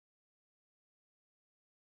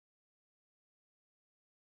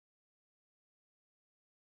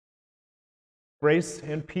Grace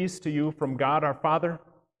and peace to you from God our Father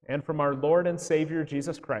and from our Lord and Savior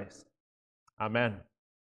Jesus Christ. Amen.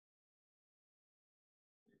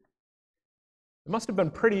 It must have been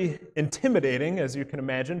pretty intimidating, as you can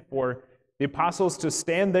imagine, for the apostles to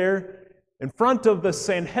stand there in front of the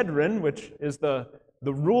Sanhedrin, which is the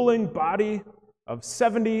ruling body of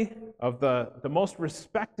 70 of the most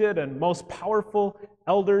respected and most powerful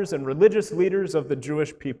elders and religious leaders of the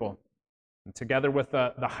Jewish people, and together with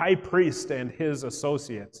the high priest and his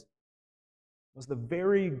associates. It was the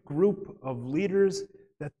very group of leaders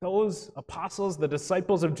that those apostles, the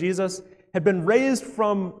disciples of Jesus, had been raised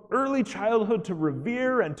from early childhood to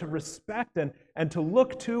revere and to respect and to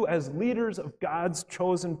look to as leaders of God's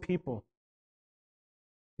chosen people.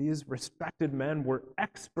 These respected men were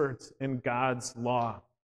experts in God's law.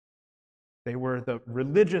 They were the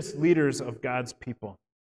religious leaders of God's people.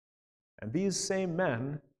 And these same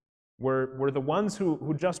men were the ones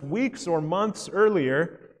who just weeks or months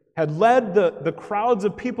earlier had led the crowds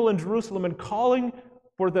of people in Jerusalem in calling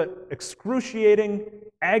for the excruciating,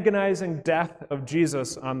 agonizing death of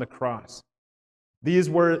Jesus on the cross. These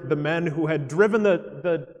were the men who had driven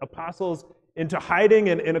the apostles into hiding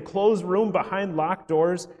in a closed room behind locked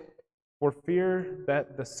doors for fear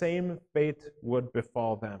that the same fate would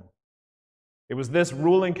befall them. It was this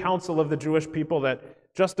ruling council of the Jewish people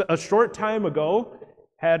that just a short time ago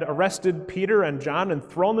had arrested Peter and John and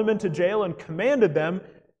thrown them into jail and commanded them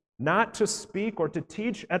not to speak or to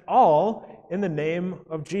teach at all in the name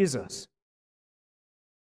of Jesus.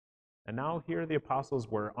 And now here the apostles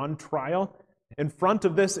were on trial in front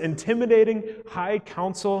of this intimidating high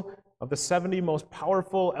council of the 70 most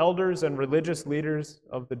powerful elders and religious leaders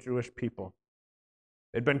of the Jewish people.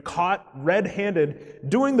 They'd been caught red-handed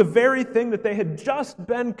doing the very thing that they had just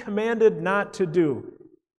been commanded not to do,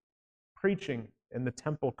 preaching in the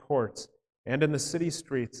temple courts and in the city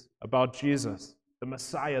streets about Jesus, the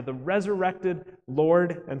Messiah, the resurrected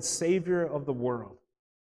Lord and Savior of the world.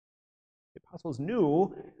 The apostles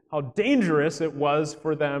knew how dangerous it was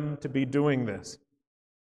for them to be doing this.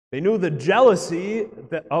 They knew the jealousy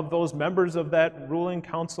of those members of that ruling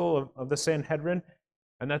council of the Sanhedrin,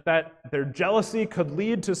 and that their jealousy could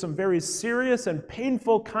lead to some very serious and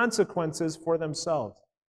painful consequences for themselves.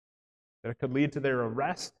 That it could lead to their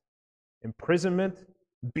arrest, imprisonment,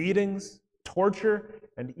 beatings, torture,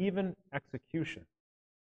 and even execution.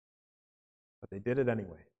 But they did it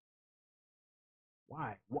anyway.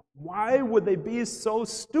 Why? Why would they be so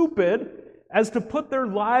stupid as to put their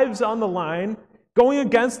lives on the line, going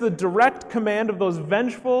against the direct command of those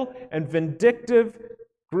vengeful and vindictive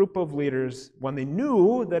group of leaders when they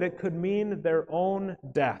knew that it could mean their own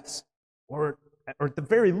deaths, or at the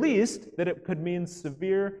very least, that it could mean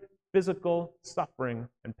severe physical suffering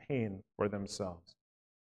and pain for themselves?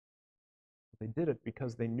 They did it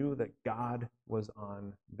because they knew that God was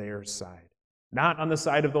on their side, not on the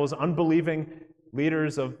side of those unbelieving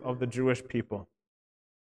leaders of the Jewish people.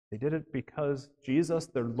 They did it because Jesus,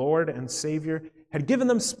 their Lord and Savior, had given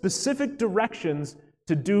them specific directions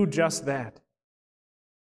to do just that.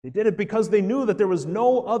 They did it because they knew that there was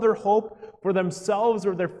no other hope for themselves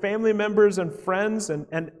or their family members and friends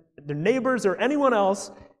and their neighbors or anyone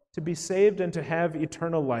else to be saved and to have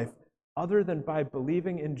eternal life other than by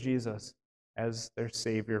believing in Jesus as their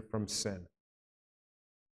Savior from sin.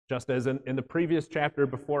 Just as in the previous chapter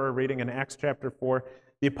before our reading in Acts chapter 4,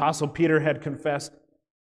 the Apostle Peter had confessed,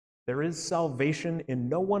 "There is salvation in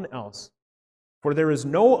no one else, for there is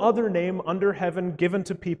no other name under heaven given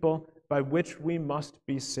to people by which we must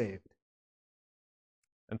be saved."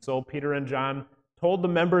 And so Peter and John told the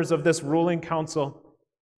members of this ruling council,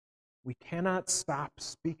 "We cannot stop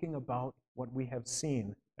speaking about what we have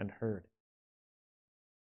seen and heard."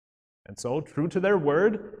 And so, true to their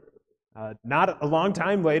word, not a long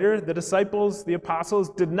time later, the disciples, the apostles,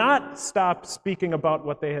 did not stop speaking about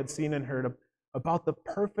what they had seen and heard, about the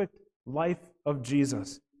perfect life of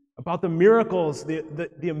Jesus, about the miracles,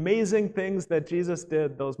 the amazing things that Jesus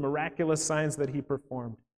did, those miraculous signs that he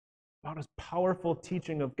performed, about his powerful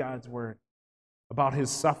teaching of God's word, about his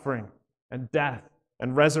suffering and death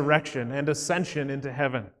and resurrection and ascension into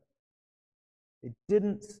heaven. They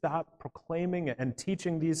didn't stop proclaiming and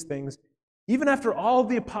teaching these things, even after all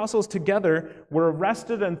the apostles together were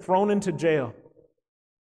arrested and thrown into jail.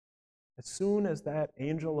 As soon as that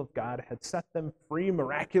angel of God had set them free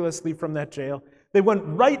miraculously from that jail, they went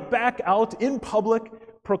right back out in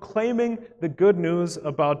public proclaiming the good news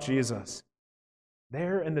about Jesus.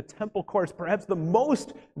 There in the temple courts, perhaps the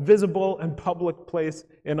most visible and public place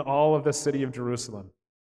in all of the city of Jerusalem.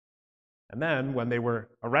 And then, when they were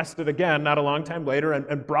arrested again, not a long time later,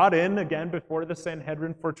 and brought in again before the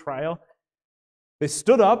Sanhedrin for trial, They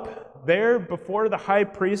stood up there before the high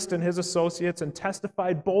priest and his associates and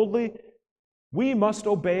testified boldly, "We must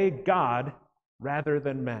obey God rather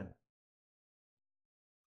than men."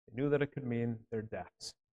 They knew that it could mean their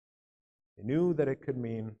deaths. They knew that it could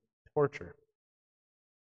mean torture.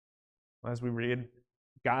 As we read,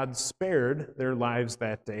 God spared their lives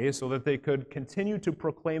that day so that they could continue to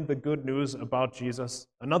proclaim the good news about Jesus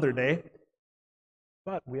another day.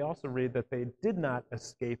 But we also read that they did not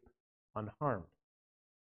escape unharmed.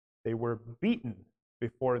 They were beaten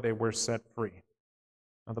before they were set free.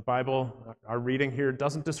 Now, the Bible, our reading here,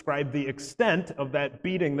 doesn't describe the extent of that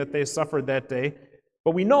beating that they suffered that day,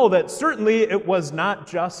 but we know that certainly it was not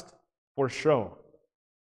just for show.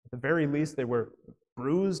 At the very least, they were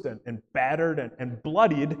bruised and battered and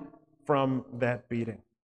bloodied from that beating.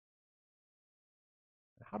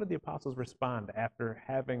 How did the apostles respond after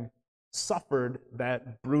having suffered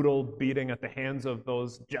that brutal beating at the hands of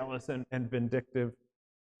those jealous and vindictive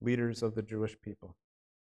leaders of the Jewish people?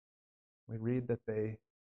 We read that they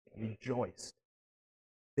rejoiced.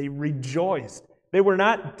 They rejoiced. They were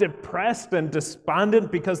not depressed and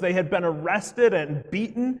despondent because they had been arrested and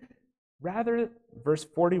beaten. Rather, verse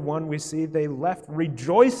 41, we see they left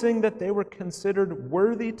rejoicing that they were considered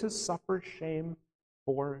worthy to suffer shame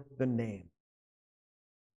for the name.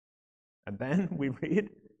 And then we read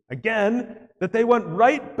again that they went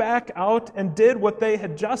right back out and did what they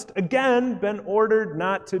had just again been ordered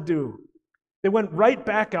not to do. They went right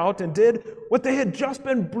back out and did what they had just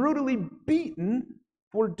been brutally beaten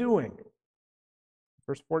for doing.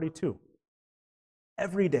 Verse 42.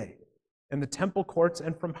 Every day in the temple courts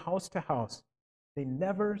and from house to house, they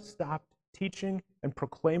never stopped teaching and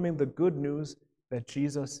proclaiming the good news that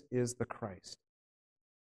Jesus is the Christ.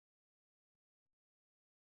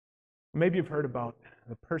 Maybe you've heard about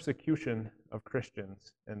the persecution of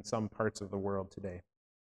Christians in some parts of the world today.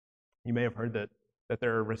 You may have heard that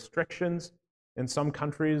there are restrictions in some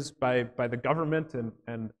countries by the government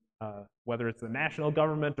and whether it's the national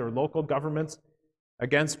government or local governments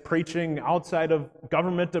against preaching outside of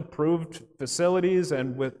government-approved facilities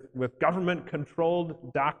and with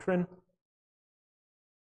government-controlled doctrine.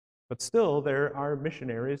 But still, there are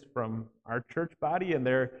missionaries from our church body, and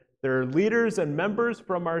there are leaders and members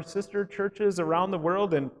from our sister churches around the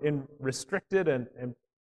world in restricted and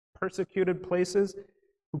persecuted places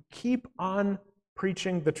who keep on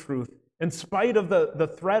preaching the truth in spite of the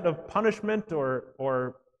threat of punishment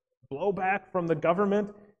or blowback from the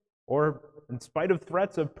government, or in spite of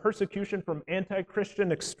threats of persecution from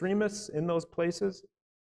anti-Christian extremists in those places.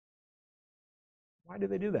 Why do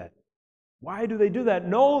they do that? Why do they do that,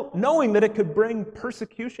 knowing that it could bring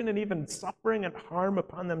persecution and even suffering and harm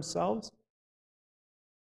upon themselves?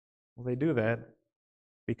 Well, they do that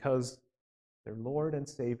because their Lord and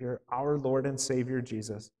Savior, our Lord and Savior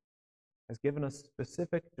Jesus, has given us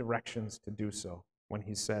specific directions to do so when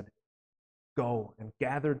he said, "Go and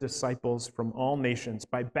gather disciples from all nations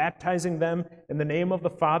by baptizing them in the name of the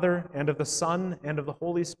Father and of the Son and of the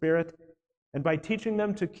Holy Spirit, and by teaching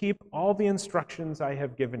them to keep all the instructions I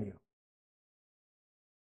have given you."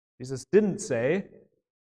 Jesus didn't say,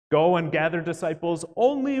 "Go and gather disciples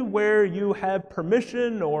only where you have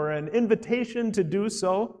permission or an invitation to do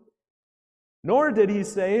so." Nor did he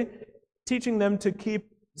say, teaching them to keep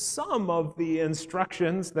some of the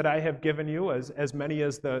instructions that I have given you, as many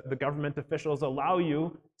as the government officials allow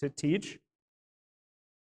you to teach.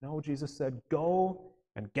 No, Jesus said, "Go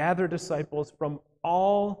and gather disciples from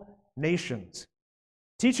all nations,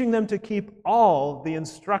 teaching them to keep all the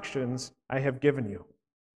instructions I have given you."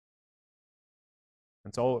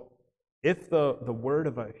 And so, if the word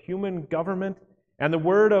of a human government and the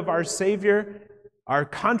word of our Savior are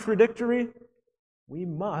contradictory, we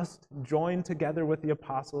must join together with the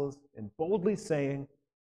apostles in boldly saying,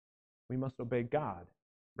 we must obey God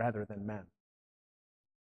rather than men.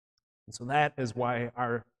 And so that is why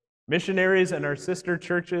our missionaries and our sister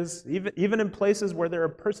churches, even in places where there are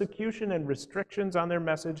persecution and restrictions on their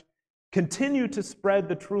message, continue to spread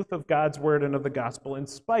the truth of God's word and of the gospel in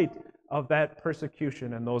spite of that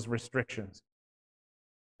persecution and those restrictions.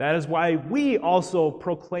 That is why we also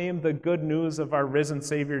proclaim the good news of our risen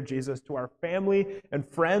Savior Jesus to our family and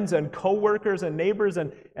friends and co-workers and neighbors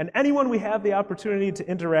and anyone we have the opportunity to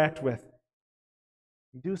interact with.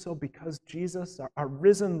 We do so because Jesus, our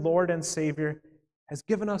risen Lord and Savior, has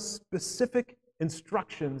given us specific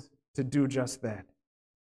instructions to do just that.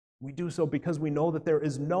 We do so because we know that there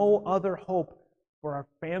is no other hope for our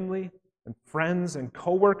family and friends and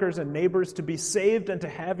co-workers and neighbors to be saved and to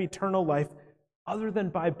have eternal life other than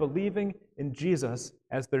by believing in Jesus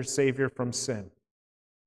as their Savior from sin.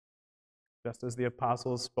 Just as the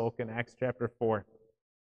apostles spoke in Acts chapter 4,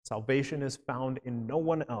 Salvation is found in no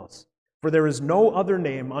one else, for there is no other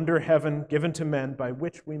name under heaven given to men by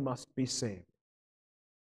which we must be saved.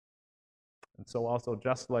 And so also,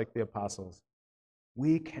 just like the apostles,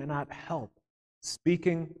 we cannot help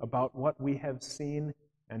speaking about what we have seen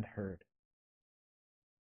and heard.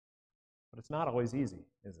 But it's not always easy,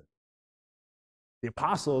 is it? The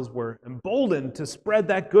apostles were emboldened to spread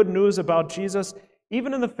that good news about Jesus,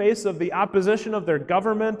 even in the face of the opposition of their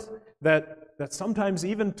government that sometimes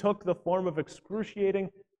even took the form of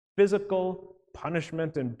excruciating physical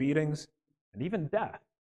punishment and beatings, and even death.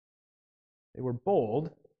 They were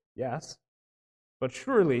bold, yes, but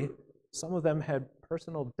surely some of them had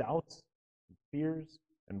personal doubts, fears,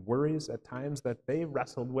 and worries at times that they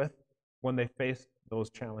wrestled with when they faced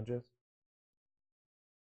those challenges.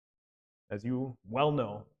 As you well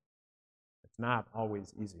know, it's not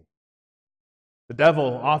always easy. The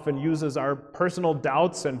devil often uses our personal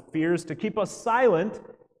doubts and fears to keep us silent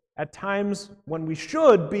at times when we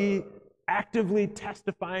should be actively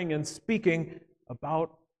testifying and speaking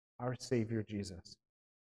about our Savior Jesus.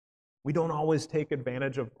 We don't always take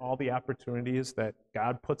advantage of all the opportunities that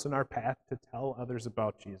God puts in our path to tell others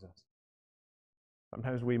about Jesus.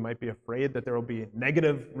 Sometimes we might be afraid that there will be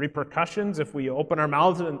negative repercussions if we open our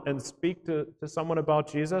mouths and speak to someone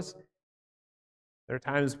about Jesus. There are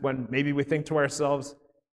times when maybe we think to ourselves,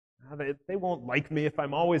 they won't like me if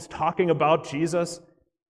I'm always talking about Jesus,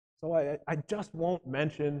 so I just won't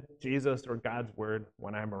mention Jesus or God's word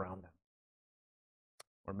when I'm around them.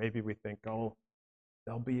 Or maybe we think,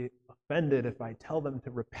 they'll be offended if I tell them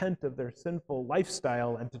to repent of their sinful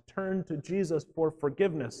lifestyle and to turn to Jesus for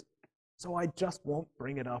forgiveness, so I just won't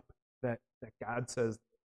bring it up that God says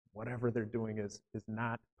whatever they're doing is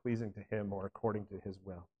not pleasing to Him or according to His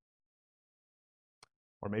will.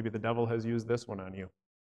 Or maybe the devil has used this one on you.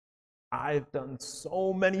 I've done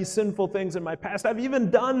so many sinful things in my past. I've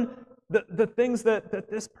even done the things that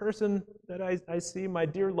this person that I see, my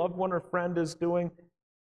dear loved one or friend, is doing.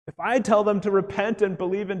 If I tell them to repent and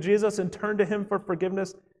believe in Jesus and turn to Him for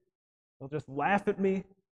forgiveness, they'll just laugh at me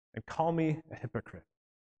and call me a hypocrite.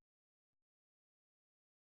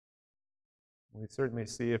 We certainly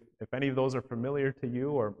see if any of those are familiar to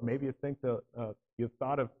you, or maybe you think you've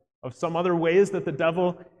thought of some other ways that the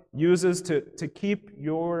devil uses to keep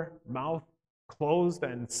your mouth closed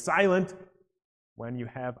and silent when you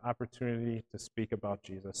have opportunity to speak about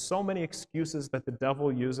Jesus. So many excuses that the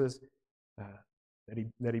devil uses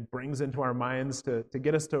that he brings into our minds to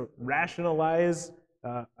get us to rationalize,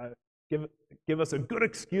 give us a good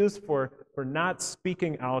excuse for not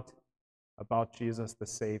speaking out about Jesus the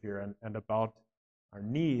Savior and about our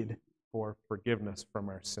need for forgiveness from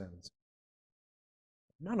our sins.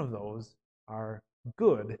 None of those are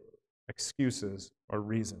good excuses or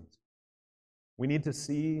reasons. We need to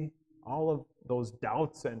see all of those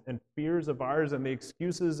doubts and fears of ours and the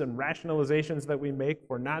excuses and rationalizations that we make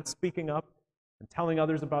for not speaking up and telling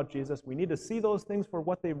others about Jesus. We need to see those things for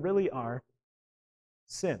what they really are: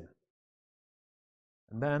 sin.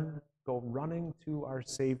 And then go running to our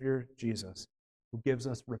Savior Jesus, who gives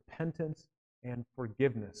us repentance and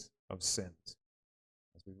forgiveness of sins,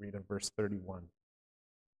 as we read in verse 31.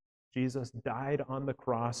 Jesus died on the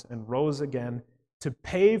cross and rose again to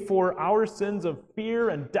pay for our sins of fear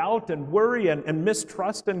and doubt and worry and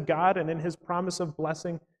mistrust in God and in His promise of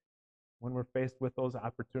blessing when we're faced with those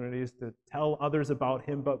opportunities to tell others about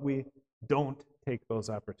Him, but we don't take those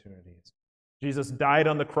opportunities. Jesus died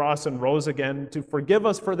on the cross and rose again to forgive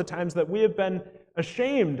us for the times that we have been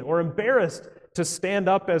ashamed or embarrassed to stand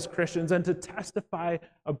up as Christians and to testify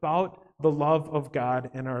about the love of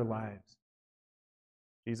God in our lives.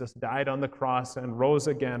 Jesus died on the cross and rose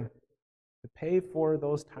again to pay for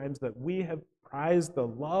those times that we have prized the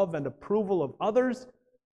love and approval of others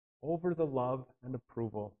over the love and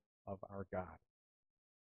approval of our God.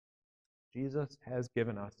 Jesus has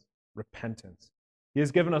given us repentance. He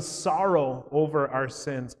has given us sorrow over our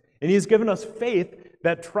sins. And He has given us faith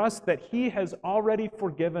that trusts that He has already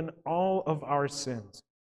forgiven all of our sins.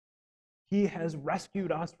 He has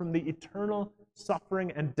rescued us from the eternal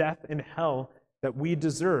suffering and death in hell that we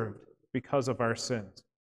deserved because of our sins.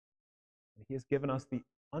 And He has given us the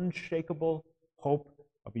unshakable hope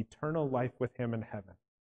of eternal life with Him in heaven.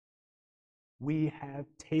 We have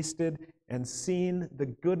tasted and seen the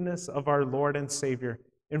goodness of our Lord and Savior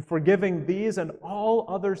in forgiving these and all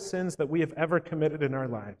other sins that we have ever committed in our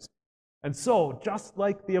lives. And so, just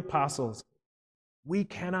like the apostles, we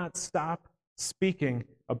cannot stop speaking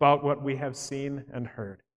about what we have seen and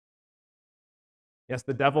heard. Yes,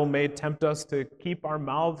 the devil may tempt us to keep our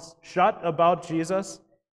mouths shut about Jesus.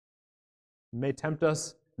 He may tempt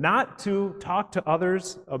us not to talk to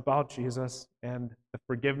others about Jesus and the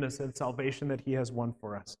forgiveness and salvation that he has won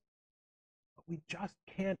for us. But we just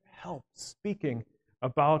can't help speaking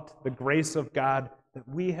about the grace of God that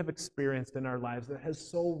we have experienced in our lives that has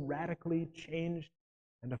so radically changed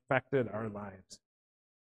and affected our lives.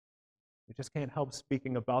 We just can't help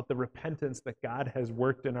speaking about the repentance that God has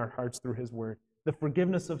worked in our hearts through his word, the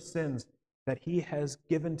forgiveness of sins that he has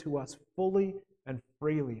given to us fully and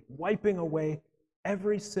freely, wiping away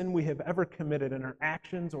every sin we have ever committed in our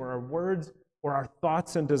actions or our words or our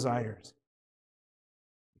thoughts and desires.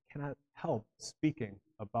 We cannot help speaking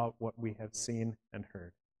about what we have seen and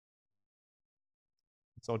heard.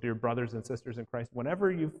 So, dear brothers and sisters in Christ,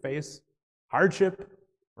 whenever you face hardship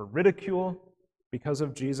or ridicule because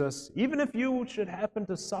of Jesus, even if you should happen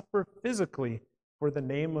to suffer physically for the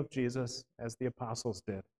name of Jesus, as the apostles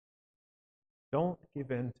did, don't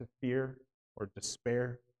give in to fear or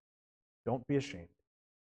despair. Don't be ashamed.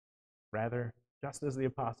 Rather, just as the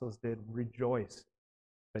apostles did, rejoice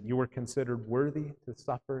that you were considered worthy to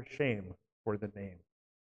suffer shame for the name,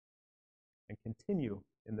 and continue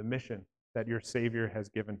in the mission that your Savior has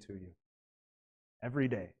given to you. Every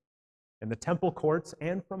day, in the temple courts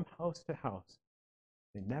and from house to house,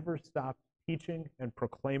 they never stopped teaching and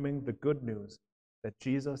proclaiming the good news that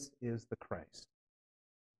Jesus is the Christ.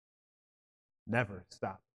 Never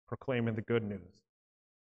stop proclaiming the good news.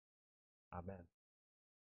 Amen.